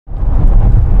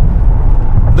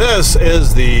This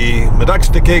is the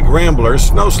Meduxnekeag Ramblers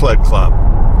Snow Sled Club.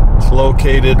 It's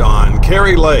located on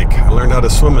Carey Lake. I learned how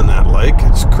to swim in that lake.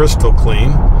 It's crystal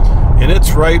clean. And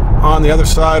it's right on the other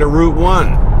side of Route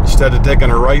 1. Instead of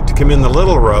taking a right to come in the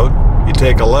Little Road, you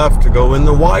take a left to go in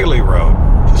the Wiley Road.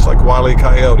 Just like Wile E.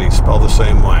 Coyote, spelled the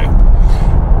same way.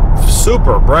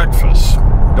 Super breakfast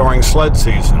during sled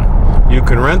season. You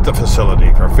can rent the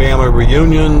facility for family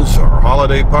reunions or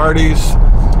holiday parties.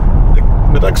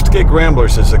 Meduxnekeag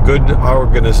Ramblers is a good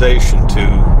organization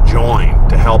to join,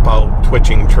 to help out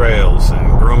twitching trails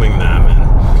and grooming them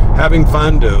and having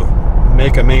fun to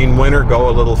make a Maine winter go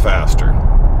a little faster.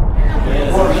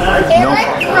 No